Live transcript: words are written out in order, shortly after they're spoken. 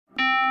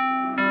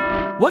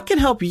What can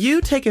help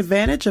you take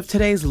advantage of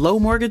today's low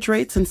mortgage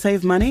rates and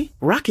save money?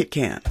 Rocket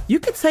can. You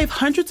could save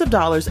hundreds of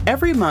dollars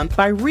every month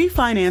by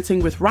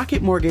refinancing with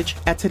Rocket Mortgage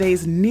at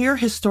today's near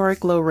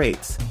historic low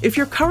rates. If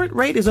your current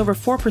rate is over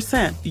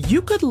 4%,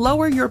 you could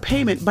lower your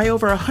payment by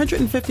over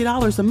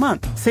 $150 a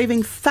month,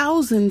 saving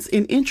thousands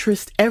in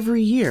interest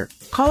every year.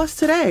 Call us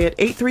today at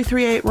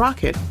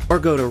 833-8ROCKET or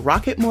go to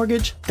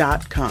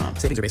rocketmortgage.com.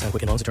 Savings are based on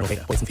Quicken Loans, internal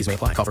data. Points and fees may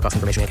apply. Call for cost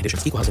information and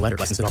conditions. Equal housing lender.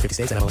 Licensed in all 50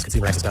 states and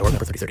MLSConsumerAccess.org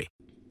number 3030.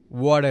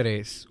 What a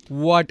race.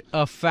 What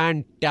a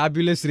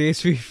fantabulous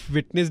race we've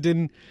witnessed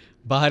in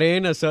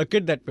Bahrain, a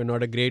circuit that we're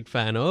not a great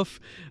fan of.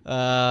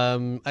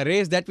 A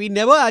race that we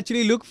never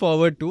actually look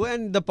forward to,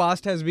 and the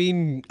past has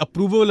been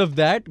approval of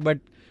that. But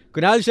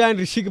Kunal Shah and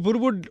Rishi Kapoor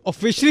would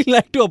officially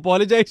like to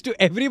apologize to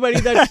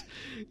everybody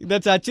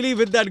that's actually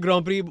with that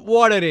Grand Prix.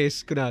 What a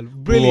race, Kunal.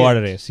 Brilliant. What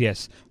a race,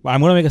 yes. Well, I'm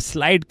going to make a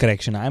slight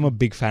correction. I'm a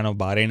big fan of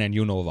Bahrain and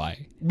you know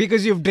why.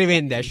 Because you've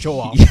driven there, show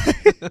off.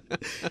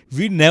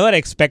 We never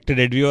expected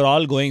it. We were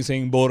all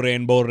saying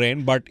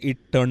Bahrain, but it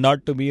turned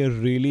out to be a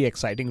really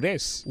exciting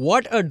race.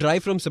 What a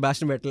drive from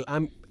Sebastian Vettel.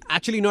 I'm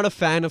actually not a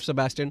fan of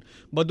Sebastian,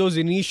 but those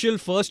initial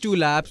first two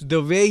laps,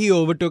 the way he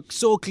overtook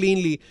so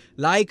cleanly,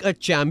 like a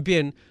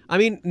champion. I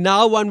mean,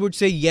 now one would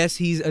say, yes,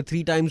 he's a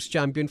 3 times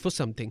champion for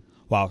something.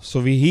 Wow.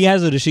 So he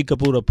has a Rishi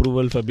Kapoor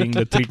approval for being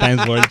the 3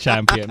 times world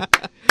champion.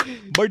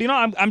 But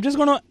I'm just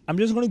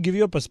gonna give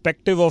you a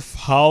perspective of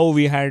how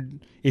we had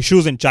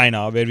issues in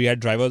China where we had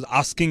drivers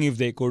asking if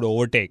they could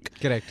overtake.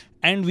 Correct.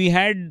 And we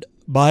had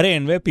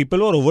Bahrain where people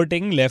were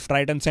overtaking left,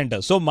 right and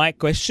center. So my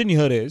question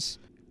here is,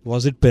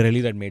 was it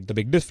Pirelli that made the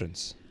big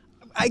difference?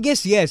 I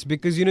guess yes,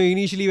 because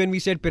initially when we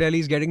said Pirelli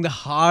is getting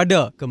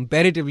the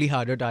comparatively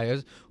harder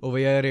tires, over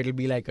here it'll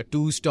be like a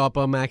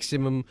 2-stopper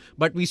maximum,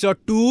 but we saw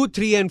 2,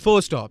 3 and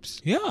 4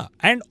 stops. Yeah,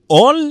 and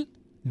all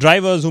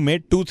drivers who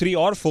made 2, 3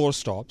 or 4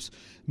 stops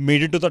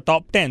made it to the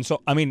top 10.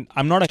 So, I mean,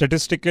 I'm not a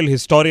statistical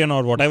historian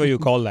or whatever you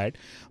call that,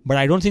 but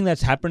I don't think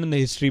that's happened in the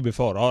history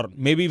before, or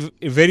maybe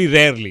very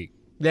rarely.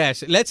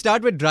 Yes, let's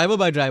start with driver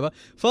by driver.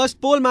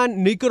 First, pole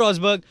man Nico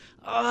Rosberg.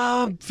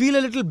 Feel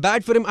a little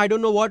bad for him. I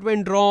don't know what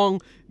went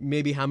wrong.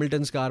 Maybe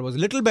Hamilton's car was a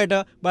little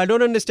better, but I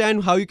don't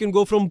understand how you can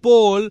go from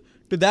pole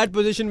to that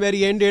position where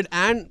he ended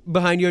and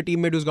behind your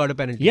teammate who's got a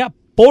penalty. Yeah,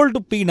 pole to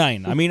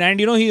P9. I mean, and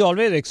he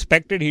always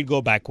expected he'd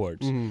go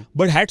backwards. Mm-hmm.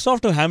 But hats off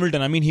to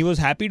Hamilton. I mean, he was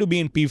happy to be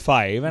in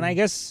P5 and I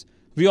guess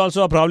we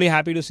also are probably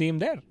happy to see him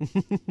there.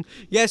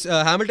 Yes,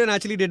 Hamilton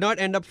actually did not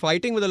end up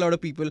fighting with a lot of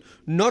people.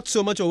 Not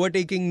so much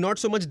overtaking, not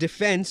so much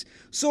defense.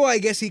 So I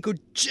guess he could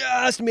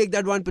just make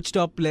that one pit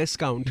stop less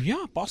count.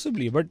 Yeah,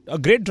 possibly. But a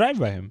great drive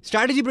by him.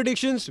 Strategy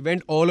predictions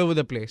went all over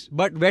the place.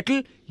 But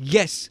Vettel,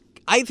 yes,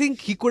 I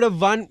think he could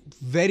have won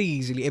very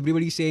easily.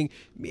 Everybody's saying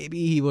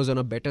maybe he was on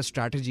a better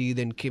strategy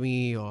than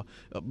Kimi, or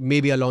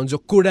maybe Alonso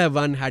could have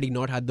won had he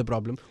not had the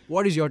problem.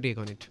 What is your take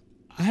on it?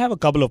 I have a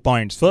couple of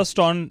points. First,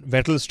 on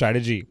Vettel's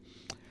strategy.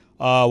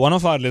 One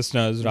of our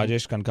listeners,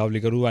 Rajesh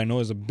Kankavlikar, who I know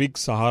is a big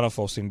Sahara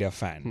Force India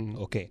fan,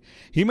 okay,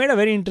 he made a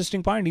very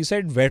interesting point. He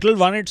said Vettel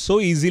won it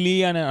so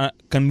easily and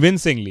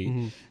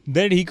convincingly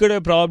that he could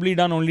have probably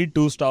done only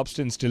 2 stops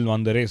and still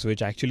won the race,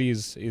 which actually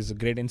is a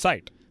great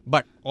insight.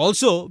 But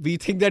also, we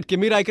think that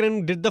Kimi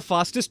Raikkonen did the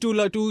fastest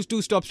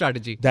two-stop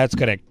strategy. That's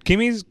correct.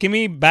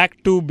 Kimi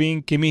back to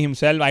being Kimi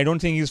himself. I don't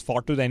think he's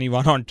fought with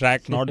anyone on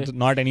track,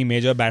 not any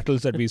major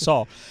battles that we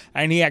saw.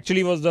 And he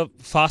actually was the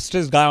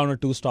fastest guy on a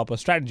 2-stopper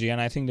strategy.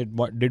 And I think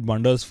it did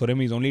wonders for him.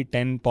 He's only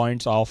 10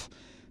 points off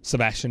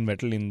Sebastian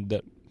Vettel in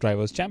the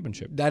Drivers'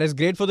 Championship. That is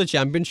great for the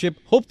championship.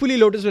 Hopefully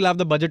Lotus will have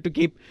the budget to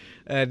keep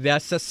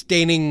their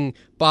sustaining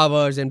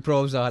powers and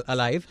pros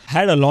alive.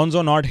 Had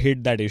Alonso not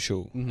hit that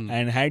issue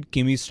and had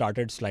Kimi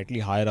started slightly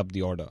higher up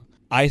the order,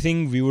 I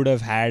think we would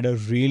have had a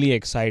really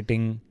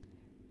exciting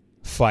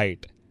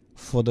fight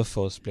for the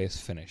first place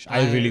finish.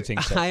 I really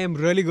think so. I am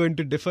really going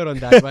to differ on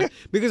that one.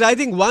 Because I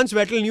think once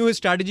Vettel knew his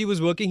strategy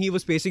was working, he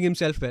was pacing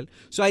himself well.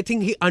 So I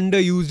think he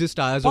underused his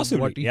tires of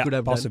what he could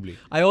have done.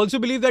 I also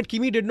believe that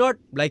Kimi did not,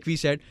 like we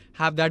said,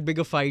 have that big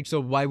a fight. So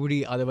why would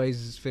he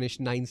otherwise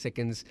finish 9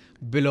 seconds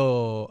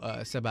below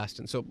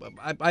Sebastian? So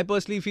I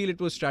personally feel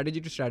it was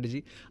strategy to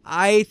strategy.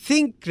 I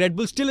think Red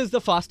Bull still is the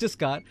fastest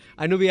car.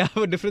 I know we have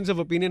a difference of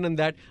opinion on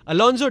that.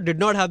 Alonso did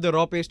not have the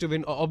raw pace to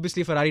win.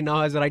 Obviously, Ferrari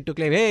now has the right to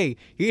claim, hey,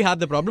 he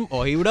had the problem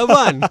or he would have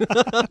won.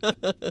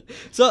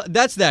 So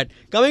that's that.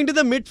 Coming to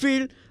the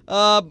midfield,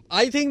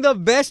 I think the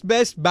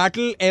best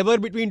battle ever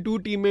between two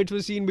teammates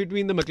was seen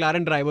between the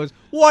McLaren drivers.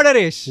 What a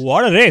race.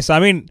 What a race. I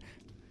mean,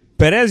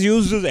 Perez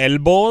used his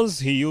elbows,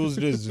 he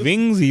used his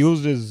wings, he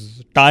used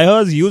his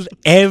tires, he used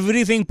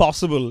everything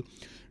possible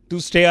to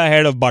stay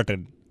ahead of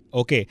Button.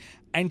 Okay.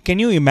 And can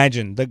you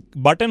imagine, the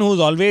Button, who's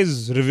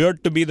always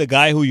revered to be the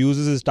guy who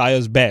uses his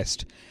tires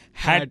best,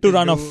 had to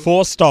run a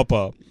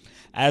 4-stopper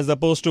as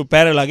opposed to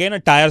Perel, again a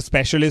tire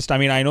specialist. I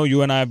mean, I know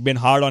you and I have been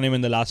hard on him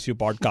in the last few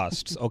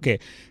podcasts. Okay,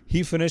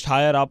 he finished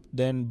higher up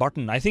than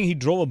Button. I think he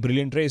drove a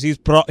brilliant race.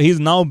 He's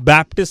now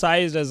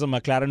baptized as a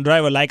McLaren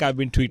driver, like I've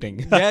been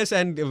tweeting. Yes,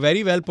 and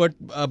very well put.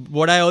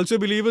 What I also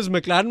believe is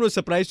McLaren was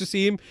surprised to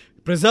see him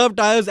preserve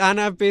tyres and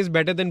have pace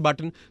better than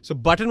Button. So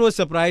Button was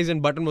surprised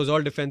and Button was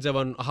all defensive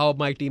on how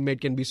my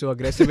teammate can be so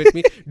aggressive with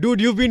me. Dude,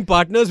 you've been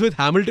partners with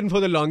Hamilton for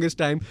the longest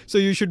time, so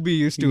you should be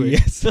used to it.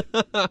 Yes.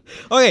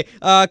 Okay,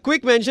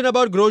 quick mention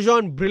about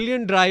Grosjean.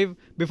 Brilliant drive.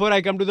 Before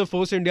I come to the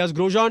Force Indias,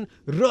 Grosjean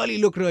really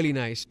looked really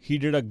nice. He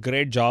did a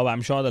great job.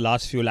 I'm sure the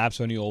last few laps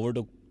when he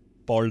overtook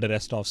Paul di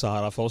Resta of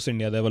Sahara Force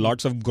India, there were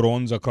lots of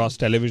groans across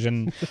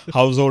television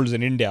households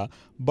in India.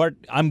 But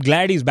I'm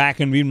glad he's back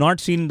and we've not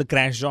seen the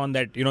crash zone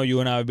that, you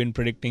and I have been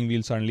predicting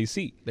we'll suddenly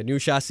see. The new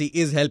chassis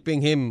is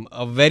helping him.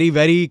 A very,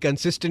 very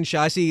consistent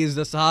chassis is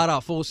the Sahara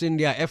Force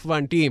India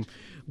F1 team.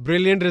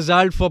 Brilliant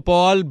result for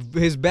Paul.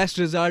 His best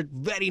result.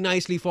 Very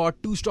nicely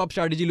fought. 2-stop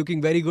strategy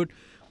looking very good.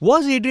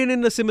 Was Adrian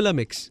in a similar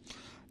mix?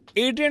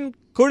 Adrian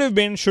could have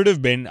been, should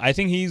have been. I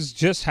think he's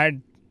just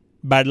had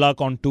bad luck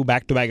on 2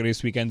 back-to-back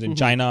race weekends in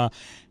China,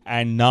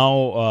 and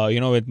now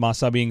with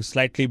Massa being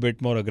slightly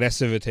bit more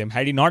aggressive with him.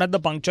 Had he not had the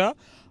puncture,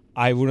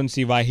 I wouldn't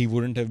see why he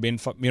wouldn't have been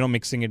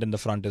mixing it in the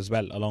front as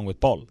well along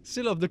with Paul.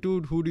 Still, of the two,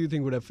 who do you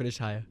think would have finished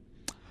higher?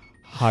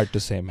 Hard to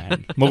say,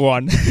 man. Move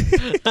on.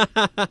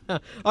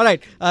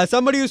 Alright,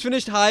 somebody who's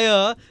finished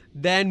higher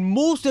than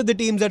most of the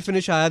teams that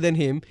finish higher than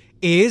him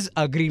is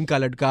a green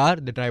coloured car.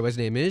 The driver's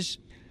name is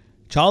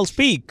Charles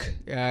Peak.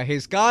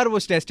 His car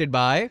was tested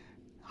by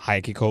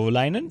Heikki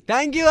Kovalainen.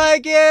 Thank you,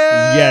 Heikki!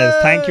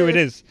 Yes, thank you, it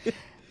is.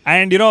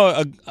 And,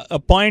 a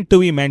point to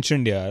be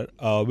mentioned here,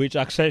 which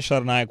Akshay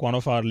Sharnaik, one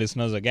of our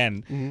listeners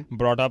again,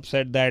 brought up,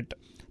 said that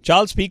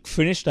Charles Peak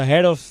finished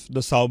ahead of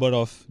the Sauber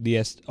of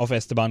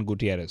Esteban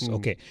Gutierrez.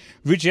 Okay.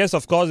 Which, yes,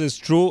 of course, is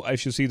true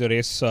if you see the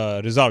race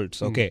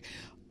results. Okay.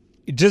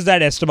 Just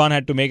that Esteban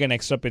had to make an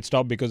extra pit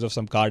stop because of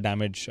some car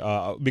damage,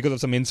 because of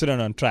some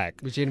incident on track.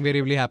 Which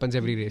invariably happens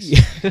every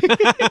race.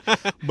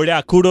 But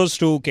yeah, kudos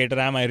to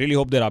Caterham. I really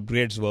hope their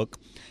upgrades work.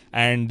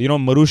 And,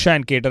 Marussia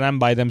and Caterham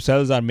by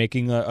themselves are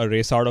making a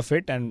race out of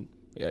it. And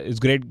it's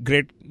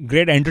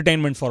great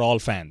entertainment for all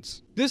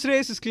fans. This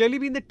race has clearly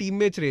been the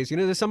teammates' race.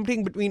 There's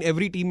something between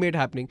every teammate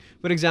happening.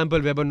 For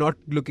example, Webber not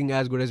looking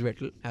as good as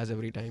Vettel, as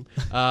every time.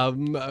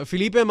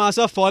 Felipe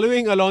Massa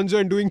following Alonso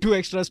and doing 2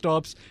 extra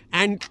stops.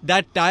 And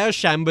that tyre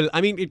shamble.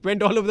 I mean, it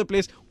went all over the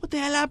place. What the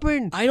hell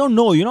happened? I don't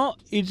know.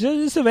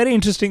 It's a very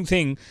interesting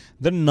thing.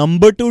 The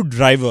number 2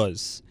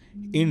 drivers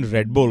in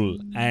Red Bull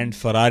and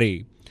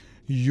Ferrari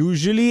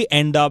usually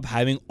end up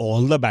having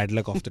all the bad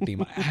luck of the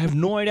team. I have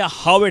no idea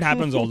how it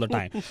happens all the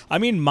time. I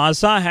mean,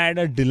 Massa had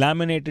a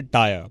delaminated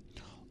tyre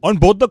on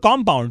both the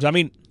compounds. I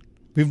mean,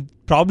 we've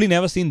probably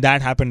never seen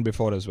that happen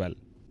before as well.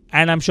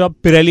 And I'm sure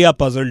Pirelli are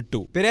puzzled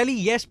too. Pirelli,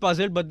 yes,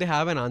 puzzled, but they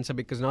have an answer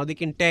because now they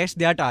can test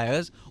their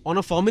tyres on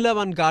a Formula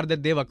 1 car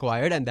that they've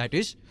acquired, and that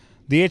is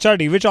the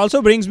HRT, which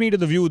also brings me to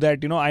the view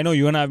that, I know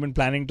you and I have been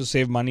planning to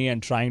save money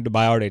and trying to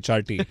buy out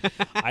HRT.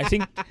 I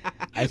think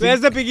where's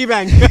the piggy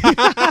bank?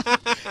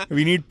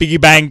 We need piggy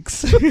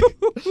banks.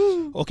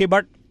 Okay,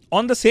 but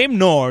on the same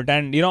note,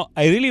 and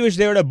I really wish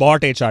they would have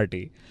bought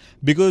HRT,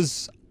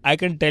 because I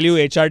can tell you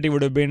HRT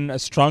would have been a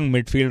strong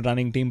midfield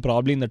running team,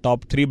 probably in the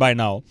top 3 by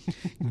now,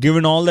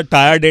 given all the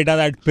tyre data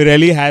that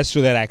Pirelli has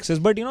to their access.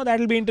 But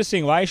that'll be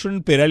interesting. Why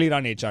shouldn't Pirelli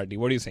run HRT?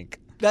 What do you think?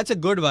 That's a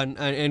good one.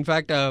 And in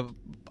fact,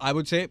 I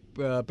would say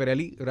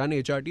Pirelli, run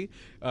HRT.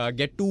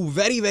 Get 2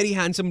 very, very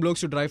handsome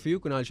blokes to drive for you,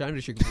 Kunal Shah and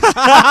Rishi Kapoor.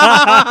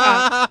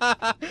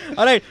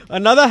 Alright,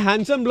 another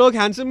handsome bloke,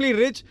 handsomely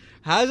rich,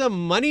 has a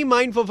money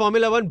mind for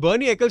Formula 1.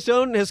 Bernie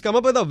Ecclestone has come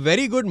up with a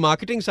very good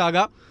marketing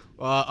saga,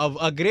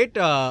 a great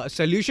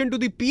solution to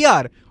the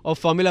PR of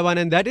Formula 1,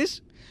 and that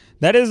is?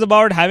 That is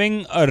about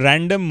having a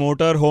random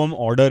motorhome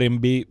order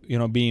be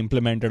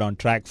implemented on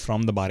track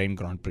from the Bahrain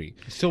Grand Prix.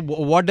 So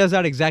what does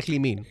that exactly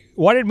mean?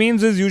 What it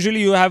means is usually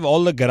you have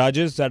all the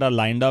garages that are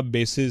lined up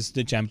basis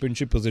the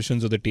championship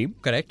positions of the team.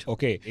 Correct.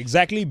 Okay.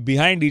 Exactly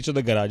behind each of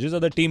the garages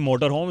are the team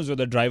motorhomes where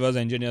the drivers,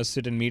 engineers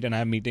sit and meet and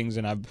have meetings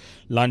and have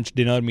lunch,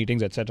 dinner,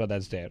 meetings, etc.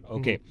 That's there.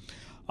 Okay.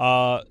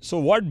 So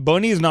what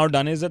Bernie has now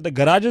done is that the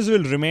garages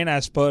will remain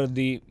as per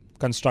the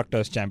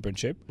Constructors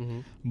Championship,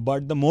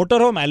 but the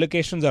motorhome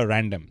allocations are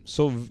random.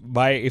 So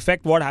by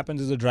effect, what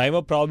happens is the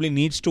driver probably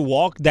needs to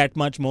walk that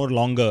much more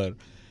longer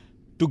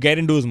to get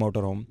into his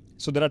motorhome.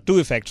 So there are 2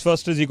 effects.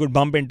 First is he could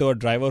bump into a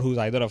driver who's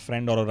either a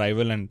friend or a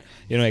rival and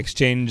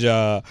exchange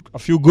a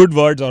few good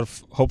words or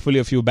hopefully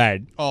a few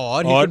bad.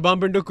 Or he could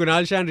bump into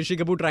Kunal Shah and Rishi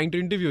Kapoor trying to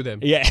interview them.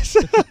 Yes.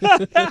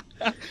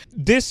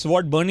 This,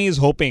 what Bernie is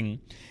hoping,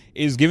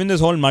 is given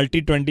this whole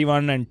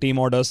multi-21 and team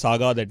order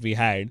saga that we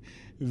had,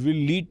 will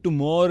lead to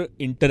more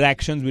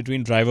interactions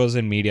between drivers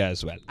and media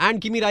as well. And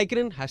Kimi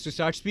Räikkönen has to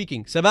start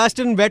speaking.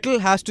 Sebastian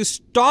Vettel has to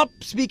stop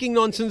speaking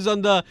nonsense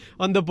on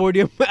the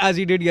podium as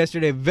he did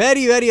yesterday.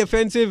 Very, very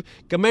offensive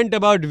comment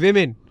about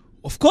women.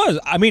 Of course.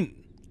 I mean,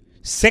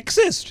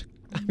 sexist.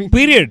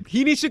 Period.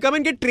 He needs to come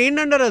and get trained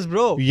under us,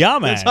 bro. Yeah,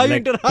 man. That's how you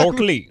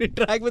totally.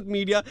 interact with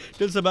media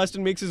till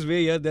Sebastian makes his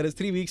way here. There is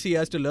 3 weeks he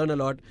has to learn a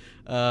lot.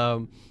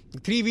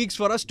 3 weeks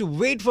for us to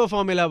wait for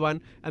Formula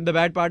 1. And the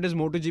bad part is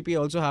MotoGP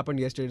also happened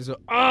yesterday. So,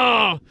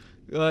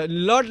 a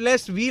lot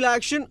less wheel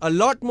action, a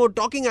lot more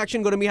talking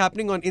action going to be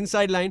happening on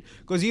Inside Line.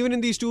 Because even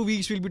in these 2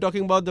 weeks, we'll be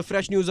talking about the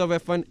fresh news of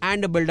F1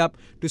 and a build-up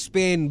to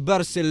Spain,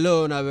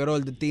 Barcelona, where all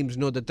the teams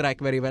know the track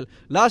very well.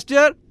 Last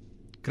year,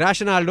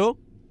 Cristiano,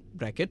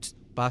 brackets,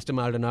 Pastor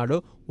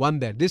Maldonado, won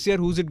there. This year,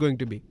 who's it going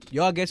to be?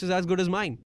 Your guess is as good as mine.